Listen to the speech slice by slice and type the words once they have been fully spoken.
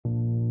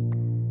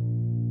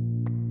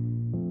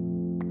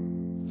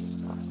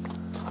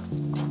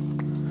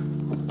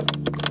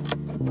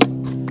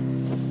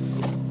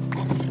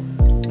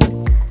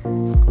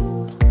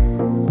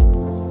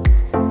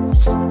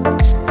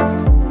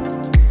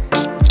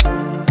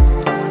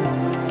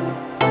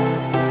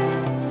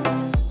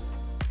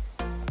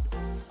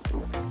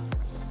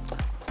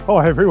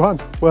Hi everyone.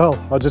 Well,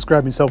 I just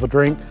grabbed myself a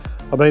drink.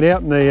 I've been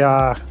out in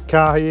the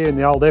car here in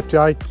the old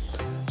FJ,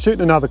 shooting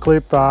another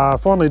clip,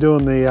 finally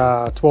doing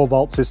the 12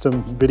 volt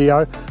system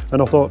video,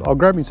 and I thought I'll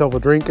grab myself a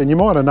drink. And you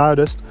might have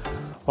noticed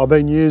I've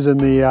been using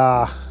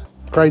the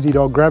Crazy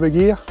Dog grabber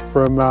gear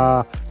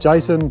from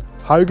Jason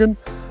Hogan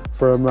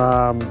from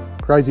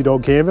Crazy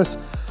Dog Canvas,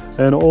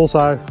 and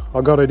also I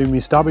got it in my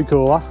stubby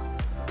cooler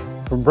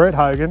from Brett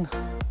Hogan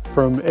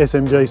from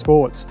SMG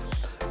Sports.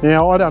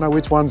 Now, I don't know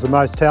which one's the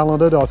most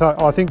talented.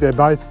 I think they're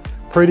both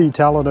pretty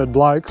talented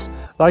blokes.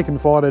 They can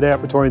fight it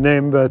out between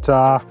them, but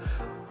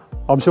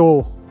I'm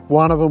sure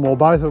one of them or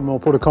both of them will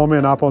put a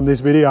comment up on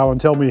this video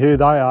and tell me who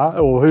they are,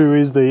 or who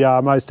is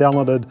the most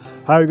talented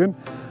Hogan.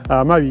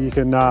 Maybe you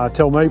can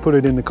tell me, put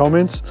it in the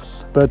comments.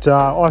 But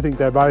I think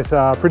they're both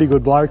pretty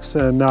good blokes,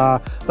 and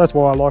that's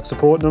why I like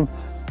supporting them.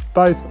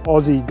 Both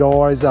Aussie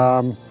guys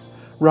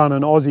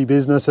running Aussie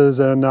businesses,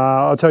 and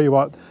I'll tell you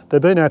what, they've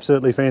been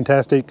absolutely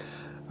fantastic.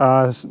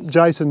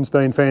 Jason's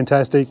been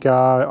fantastic.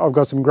 I've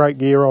got some great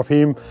gear off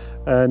him,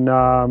 and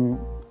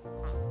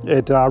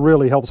it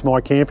really helps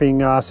my camping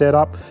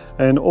setup.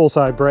 And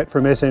also Brett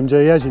from SMG,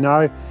 as you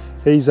know,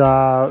 he's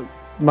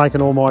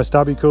making all my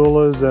stubby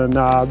coolers, and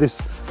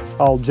this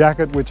old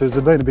jacket, which has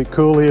been a bit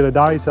cool here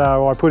today,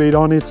 so I put it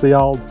on. It's the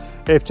old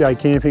FJ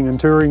camping and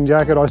touring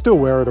jacket. I still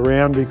wear it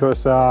around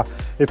because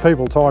if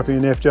people type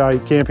in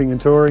FJ camping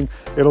and touring,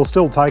 it'll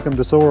still take them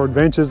to Sore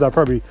Adventures. They'll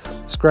probably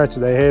scratch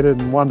their head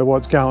and wonder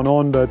what's going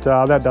on, but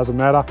that doesn't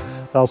matter.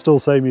 They'll still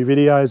see me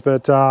videos.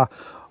 But I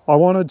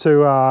wanted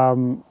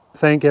to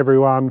thank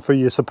everyone for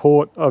your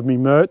support of me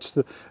merch.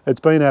 It's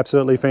been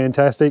absolutely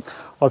fantastic.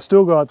 I've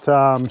still got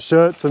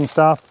shirts and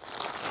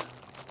stuff,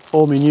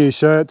 all my new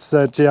shirts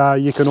that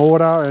you can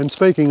order. And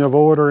speaking of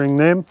ordering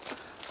them,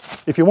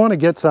 if you want to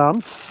get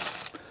some,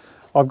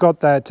 I've got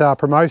that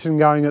promotion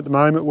going at the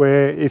moment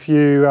where if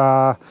you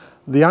are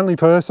the only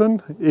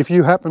person, if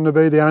you happen to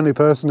be the only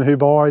person who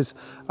buys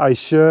a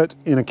shirt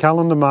in a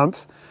calendar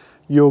month,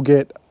 you'll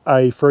get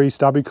a free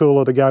stubby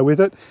cooler to go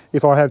with it.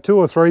 If I have 2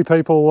 or 3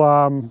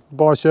 people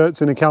buy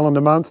shirts in a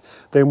calendar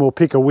month, then we'll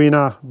pick a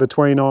winner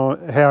between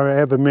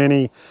however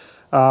many.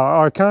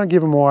 I can't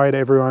give them away to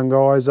everyone,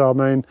 guys. I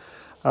mean,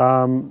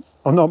 I'm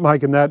not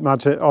making that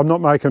much. I'm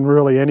not making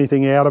really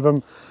anything out of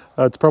them.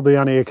 It's probably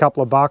only a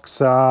couple of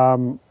bucks.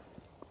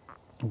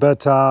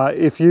 But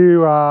if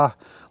you,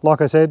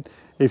 like I said,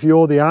 if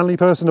you're the only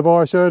person to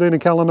buy a shirt in a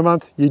calendar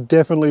month, you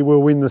definitely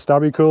will win the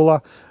stubby cooler.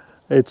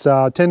 It's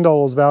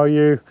 $10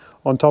 value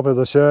on top of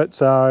the shirt,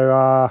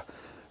 so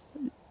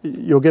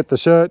you'll get the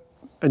shirt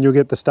and you'll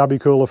get the stubby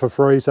cooler for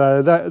free.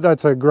 So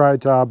that's a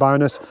great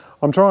bonus.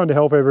 I'm trying to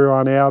help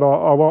everyone out.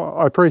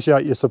 I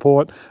appreciate your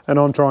support, and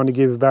I'm trying to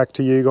give back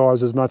to you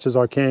guys as much as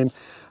I can.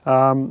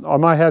 I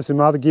may have some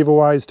other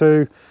giveaways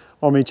too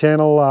on my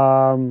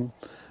channel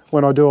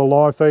when I do a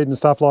live feed and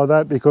stuff like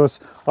that, because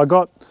I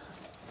got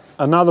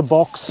another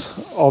box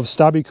of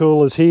stubby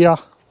coolers here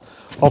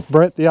off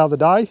Brett the other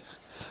day,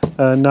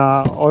 and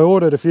I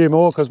ordered a few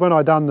more because when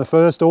I done the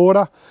first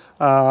order,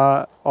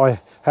 I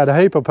had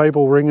a heap of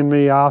people ringing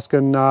me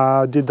asking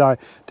did I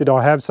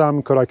have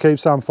some, could I keep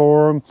some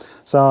for them.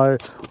 So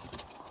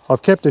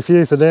I've kept a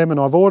few for them,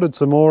 and I've ordered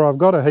some more. I've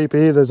got a heap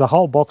here. There's a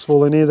whole box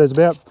full in here. There's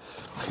about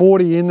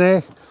 40 in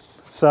there.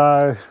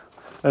 So,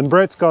 and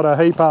Brett's got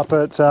a heap up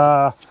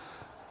at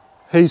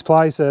his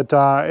place at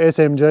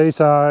SMG.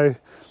 So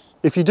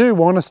if you do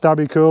want a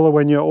stubby cooler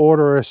when you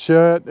order a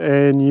shirt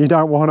and you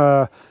don't want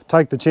to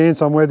take the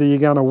chance on whether you're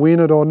going to win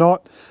it or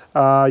not,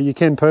 you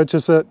can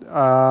purchase it,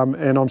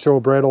 and I'm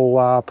sure Brett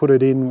will put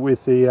it in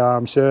with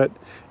the shirt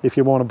if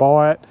you want to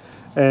buy it.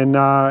 And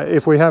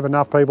if we have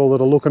enough people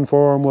that are looking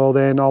for them, well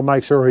then I'll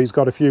make sure he's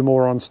got a few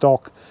more on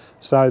stock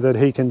so that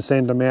he can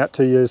send them out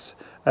to you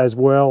as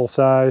well.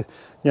 So,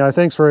 you know,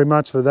 thanks very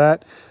much for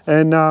that.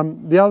 And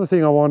the other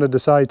thing I wanted to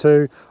say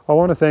too, I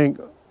want to thank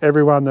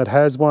everyone that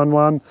has won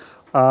one.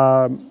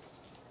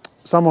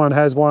 Someone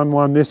has won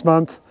one this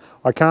month.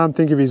 I can't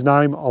think of his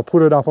name. I'll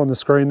put it up on the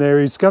screen there.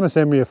 He's going to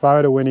send me a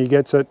photo when he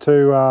gets it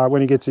to,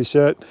 when he gets his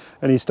shirt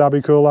and his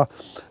stubby cooler.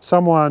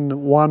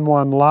 Someone won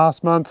one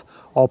last month.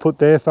 I'll put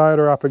their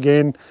photo up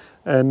again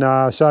and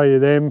show you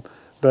them.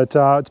 But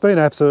it's been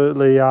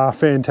absolutely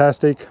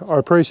fantastic. I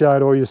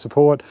appreciate all your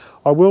support.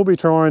 I will be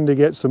trying to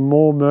get some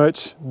more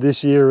merch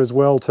this year as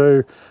well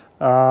too,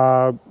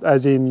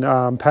 as in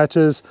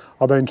patches.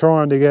 I've been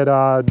trying to get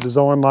a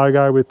design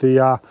logo with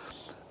the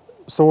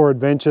Sore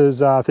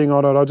Adventures thing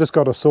on it. I just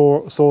got to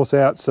source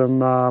out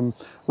some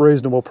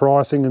reasonable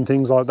pricing and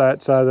things like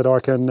that so that I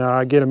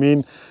can get them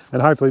in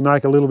and hopefully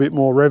make a little bit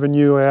more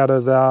revenue out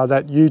of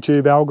that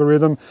YouTube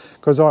algorithm,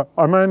 because I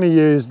mainly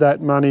use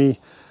that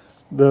money,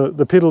 the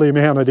piddly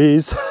amount it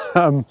is,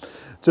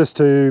 just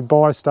to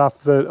buy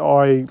stuff that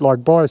I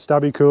like, buy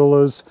stubby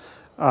coolers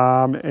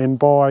and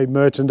buy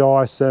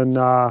merchandise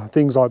and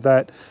things like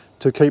that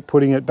to keep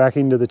putting it back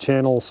into the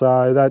channel.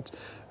 So that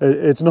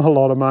it's not a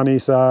lot of money,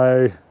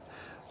 so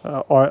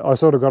I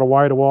sort of got to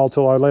wait a while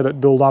till I let it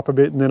build up a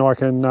bit, and then I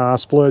can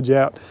splurge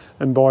out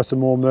and buy some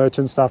more merch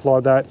and stuff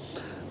like that.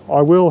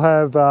 I will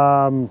have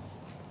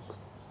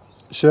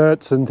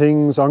shirts and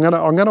things. I'm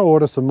gonna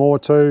order some more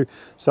too,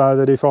 so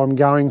that if I'm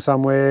going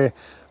somewhere,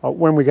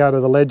 when we go to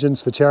the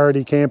Legends for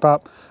Charity camp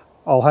up,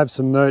 I'll have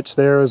some merch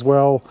there as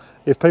well.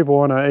 If people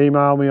want to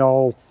email me,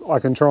 I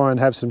can try and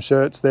have some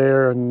shirts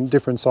there and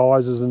different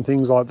sizes and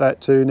things like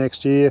that too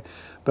next year.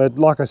 But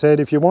like I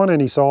said, if you want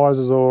any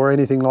sizes or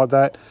anything like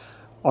that,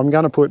 I'm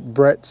going to put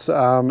Brett's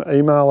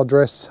email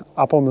address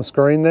up on the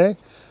screen there,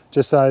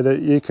 just so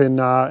that you can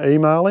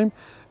email him.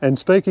 And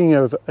speaking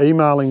of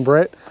emailing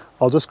Brett,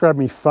 I'll just grab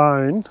my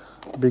phone,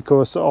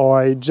 because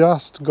I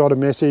just got a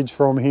message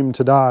from him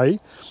today.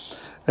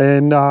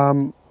 And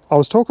I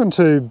was talking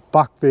to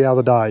Buck the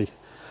other day,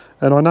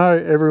 and I know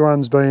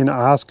everyone's been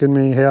asking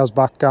me how's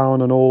Buck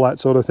going and all that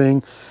sort of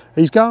thing.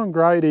 He's going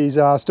great. He's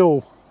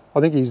still,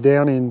 I think he's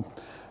down in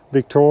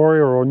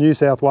Victoria or New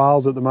South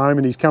Wales at the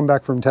moment. He's come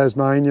back from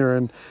Tasmania,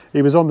 and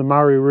he was on the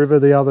Murray River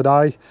the other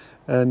day,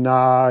 and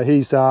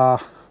he's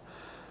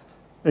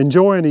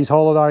enjoying his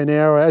holiday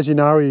now. As you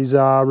know, he's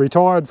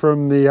retired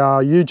from the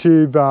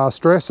YouTube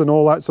stress and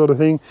all that sort of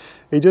thing.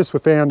 He just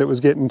found it was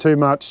getting too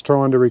much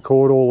trying to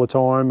record all the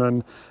time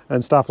and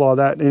stuff like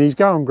that. And he's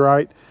going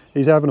great.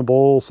 He's having a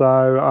ball.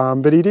 So,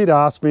 but he did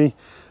ask me,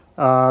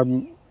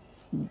 could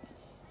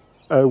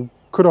I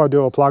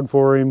do a plug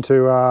for him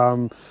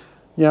to,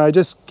 you know,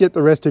 just get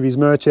the rest of his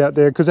merch out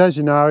there? Because as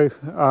you know,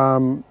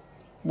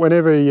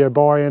 whenever you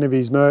buy any of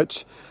his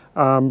merch,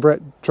 Brett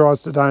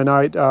tries to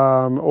donate,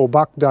 or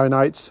Buck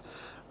donates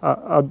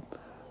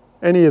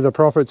any of the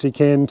profits he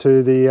can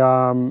to the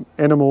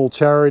animal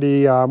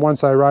charity.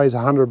 Once they raise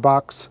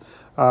 $100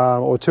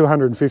 or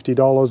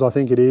 $250, I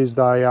think it is,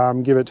 they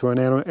give it to an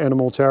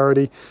animal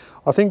charity.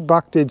 I think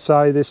Buck did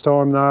say this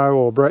time though,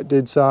 or Brett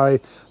did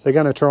say, they're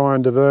going to try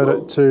and divert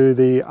it to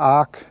the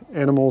ARC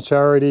animal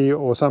charity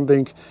or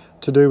something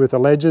to do with the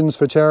Legends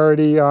for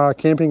Charity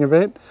camping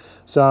event.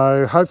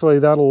 So hopefully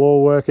that'll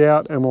all work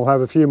out, and we'll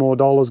have a few more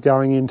dollars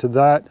going into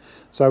that,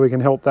 so we can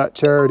help that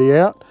charity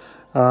out.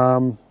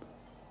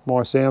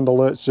 My sound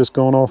alert's just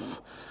gone off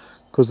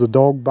because the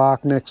dog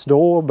barked next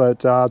door,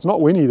 but it's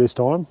not Winnie this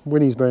time.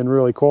 Winnie's been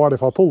really quiet.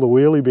 If I pull the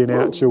wheelie bin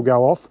out, she'll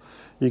go off.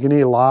 You can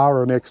hear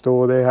Lara next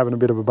door there having a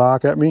bit of a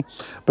bark at me.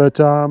 But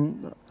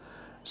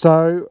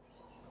so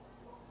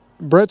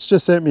Brett's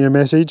just sent me a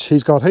message.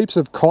 He's got heaps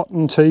of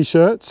cotton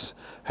t-shirts,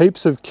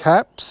 heaps of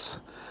caps.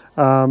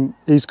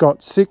 He's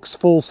got 6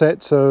 full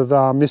sets of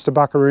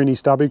Mrbuckaroonie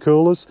stubby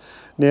coolers.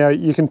 Now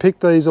you can pick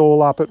these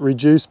all up at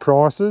reduced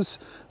prices.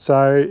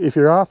 So if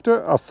you're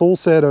after a full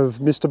set of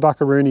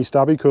Mrbuckaroonie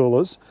stubby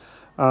coolers,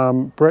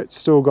 Brett's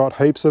still got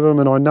heaps of them,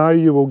 and I know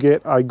you will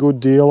get a good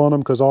deal on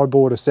them because I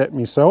bought a set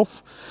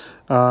myself.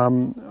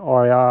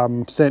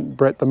 I sent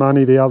Brett the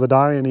money the other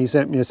day, and he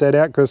sent me a set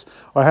out because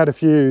I had a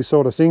few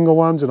sort of single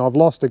ones, and I've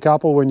lost a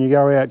couple when you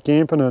go out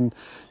camping and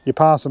you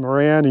pass them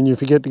around and you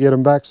forget to get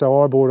them back,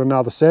 so I bought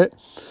another set.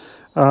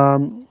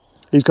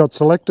 He's got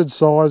selected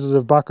sizes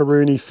of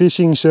Buckaroonie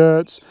fishing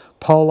shirts,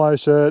 polo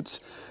shirts,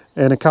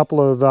 and a couple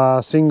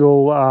of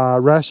single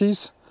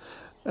rashies.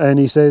 And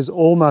he says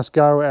all must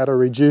go at a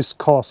reduced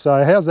cost.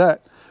 So how's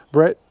that,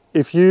 Brett?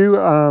 If you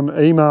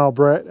email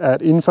Brett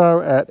at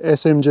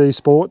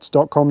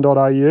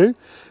info@smgsports.com.au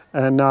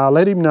and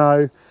let him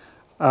know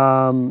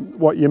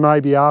what you may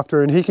be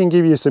after, and he can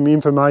give you some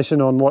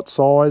information on what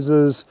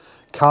sizes,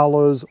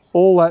 colours,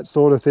 all that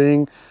sort of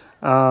thing,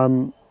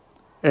 and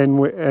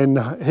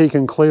he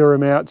can clear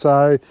them out.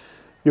 So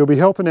you'll be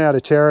helping out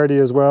a charity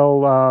as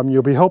well.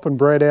 You'll be helping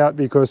Brett out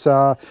because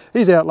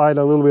he's outlaid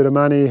a little bit of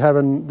money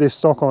having this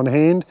stock on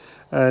hand,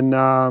 and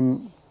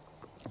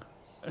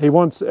he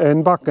wants,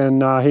 and Buck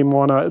and him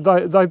want to,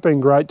 they've been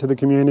great to the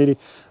community.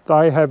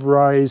 They have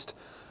raised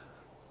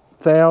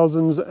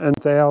thousands and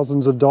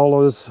thousands of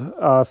dollars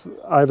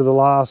over the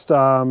last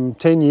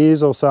 10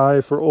 years or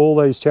so for all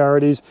these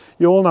charities.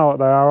 You all know what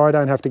they are. I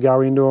don't have to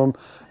go into them.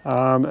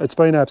 It's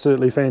been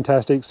absolutely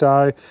fantastic.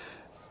 So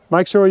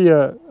make sure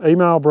you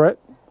email Brett.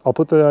 I'll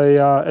put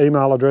the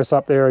email address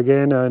up there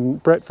again,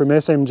 and Brett from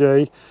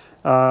SMG,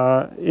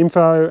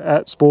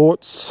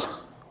 info@sports,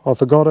 I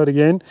forgot it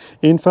again,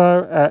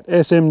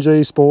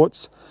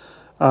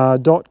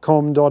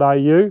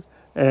 info@smgsports.com.au,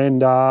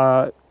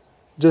 and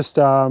just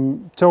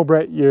tell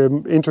Brett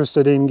you're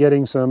interested in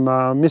getting some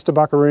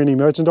Mrbuckaroonie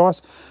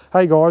merchandise.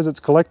 Hey guys, it's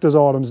collector's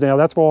items now.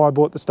 That's why I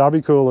bought the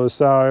stubby coolers.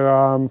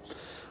 So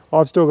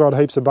I've still got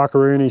heaps of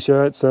Buckaroonie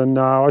shirts, and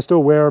I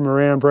still wear them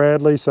around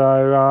Bradley.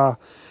 So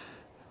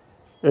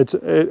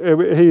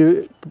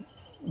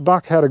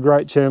Buck had a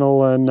great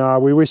channel,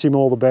 and we wish him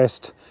all the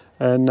best.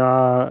 And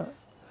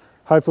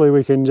hopefully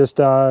we can just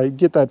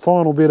get that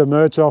final bit of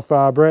merch off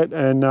Brett,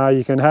 and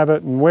you can have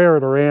it and wear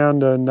it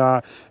around and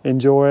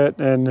enjoy it,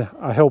 and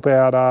help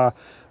out a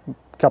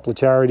couple of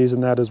charities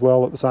and that as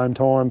well at the same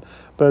time.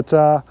 But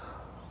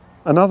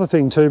another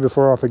thing too,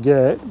 before I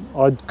forget,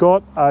 I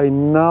got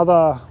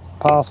another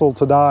parcel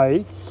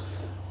today.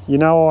 You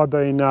know, I've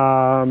been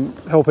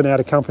helping out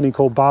a company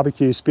called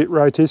Barbecue Spit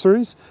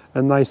Rotisseries,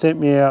 and they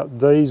sent me out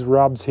these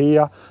rubs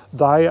here.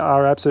 They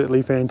are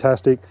absolutely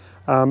fantastic.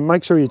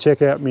 Make sure you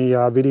check out my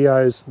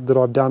videos that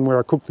I've done where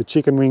I cook the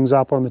chicken wings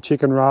up on the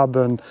chicken rub,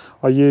 and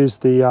I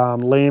used the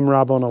lamb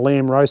rub on a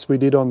lamb roast we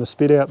did on the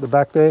spit out the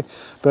back there.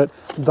 But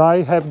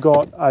they have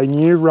got a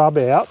new rub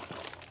out.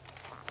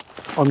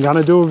 I'm going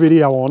to do a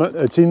video on it.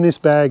 It's in this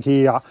bag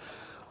here.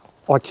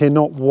 I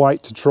cannot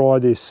wait to try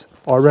this.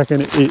 I reckon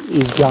it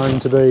is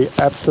going to be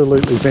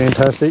absolutely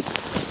fantastic.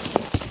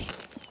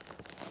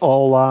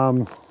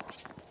 I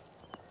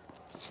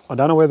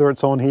don't know whether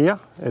it's on here.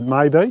 It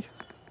may be.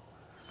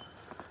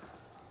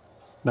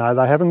 No,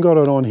 they haven't got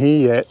it on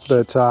here yet,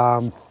 but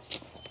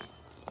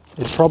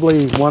it's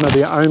probably one of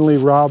the only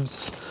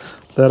rubs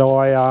that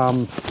I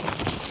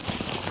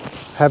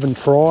haven't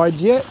tried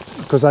yet,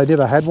 because they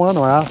never had one.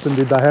 I asked them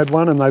did they had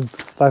one, and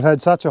they've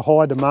had such a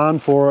high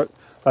demand for it.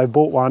 They've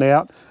bought one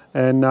out,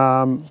 and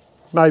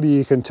maybe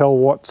you can tell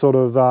what sort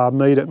of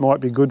meat it might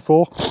be good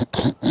for.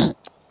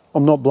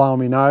 I'm not blowing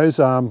my nose.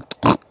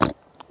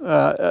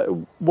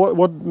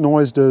 What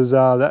noise is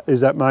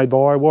that made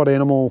by? What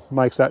animal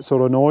makes that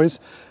sort of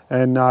noise?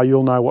 And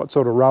you'll know what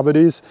sort of rub it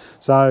is.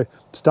 So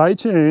stay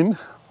tuned.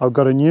 I've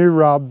got a new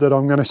rub that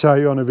I'm going to show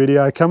you on a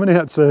video coming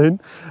out soon.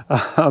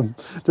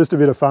 Just a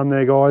bit of fun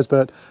there, guys.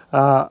 But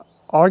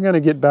I'm going to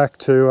get back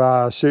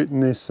to shooting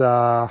this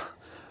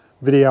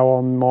video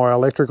on my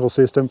electrical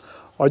system.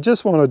 I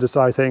just wanted to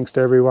say thanks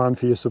to everyone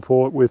for your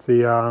support with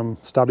the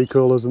stubby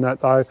coolers and that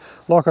though.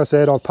 Like I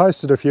said, I've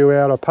posted a few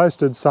out. I've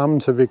posted some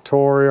to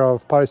Victoria,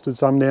 I've posted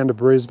some down to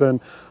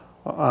Brisbane,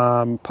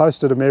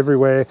 posted them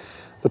everywhere.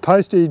 The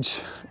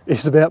postage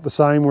is about the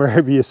same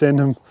wherever you send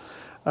them.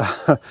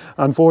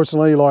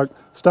 Unfortunately, like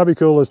stubby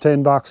coolers,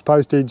 10 bucks,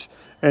 postage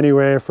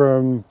anywhere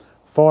from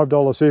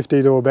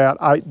 $5.50 to about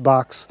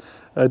 $8.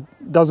 It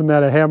doesn't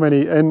matter how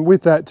many, and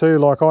with that too,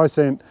 like I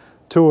sent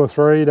 2 or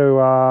 3 to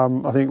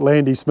I think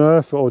Landy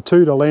Smurf, or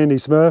 2 to Landy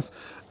Smurf,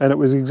 and it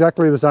was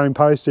exactly the same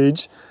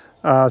postage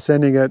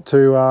sending it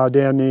to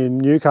down in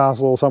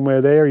Newcastle or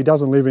somewhere there. He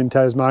doesn't live in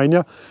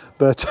Tasmania,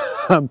 but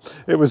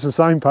it was the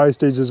same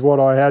postage as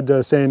what I had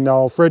to send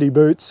old Freddie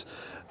Boots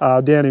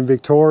down in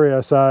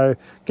Victoria. So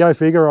go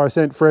figure, I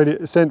sent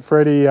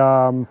Freddie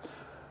 1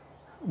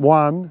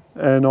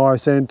 and I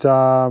sent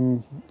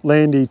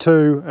Landy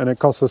 2, and it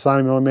cost the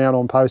same amount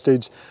on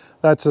postage.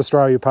 That's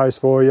Australia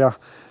Post for you.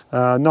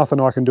 Nothing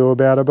I can do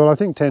about it, but I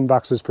think 10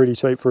 bucks is pretty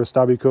cheap for a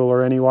stubby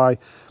cooler anyway.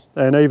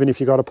 And even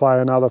if you got to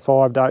pay another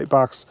 $5 to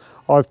 $8,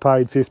 I've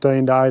paid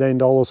 $15 to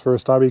 $18 for a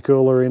stubby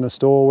cooler in a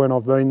store when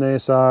I've been there.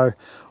 So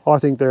I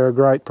think they're a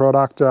great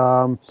product,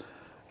 and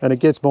it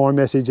gets my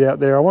message out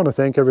there. I want to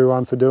thank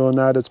everyone for doing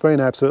that. It's been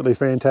absolutely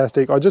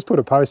fantastic. I just put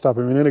a post up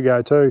a minute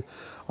ago too.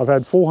 I've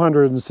had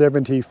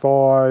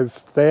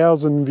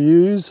 475,000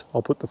 views.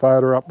 I'll put the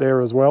photo up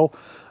there as well.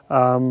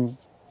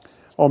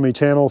 On my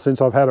channel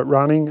since I've had it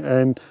running,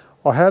 and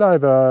I had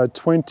over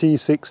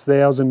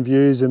 26,000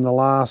 views in the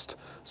last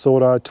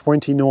sort of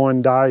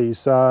 29 days,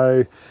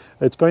 so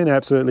it's been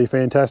absolutely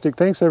fantastic.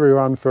 Thanks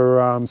everyone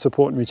for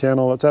supporting my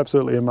channel. It's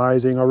absolutely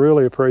amazing. I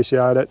really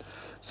appreciate it.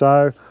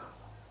 So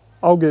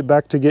I'll get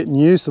back to getting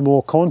you some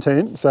more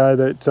content so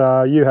that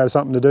you have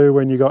something to do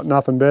when you got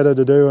nothing better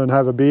to do and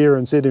have a beer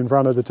and sit in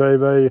front of the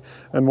TV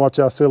and watch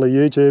us silly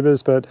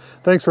YouTubers. But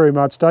thanks very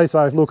much. Stay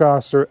safe, look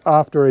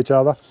after each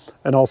other,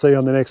 and I'll see you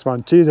on the next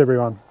one. Cheers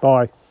everyone.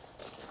 Bye.